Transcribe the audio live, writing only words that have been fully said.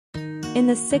In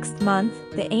the 6th month,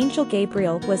 the angel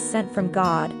Gabriel was sent from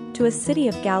God to a city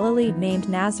of Galilee named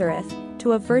Nazareth,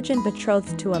 to a virgin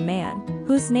betrothed to a man,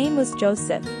 whose name was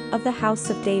Joseph, of the house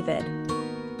of David.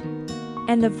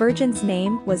 And the virgin's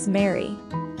name was Mary.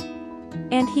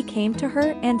 And he came to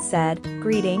her and said,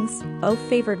 "Greetings, O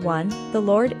favored one, the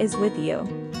Lord is with you."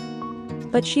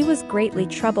 But she was greatly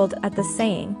troubled at the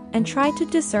saying, and tried to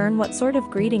discern what sort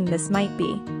of greeting this might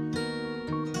be.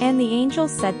 And the angel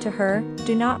said to her,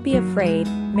 "Do not be afraid,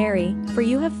 Mary, for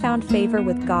you have found favor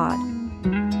with God.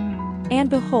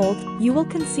 And behold, you will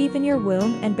conceive in your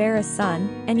womb and bear a son,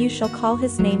 and you shall call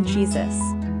his name Jesus.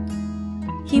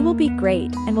 He will be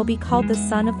great and will be called the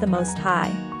Son of the Most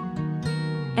High.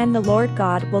 And the Lord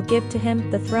God will give to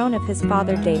him the throne of his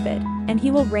father David, and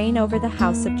he will reign over the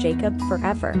house of Jacob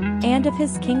forever, and of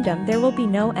his kingdom there will be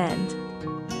no end."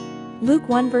 Luke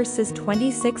 1 verses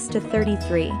 26 to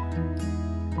 33.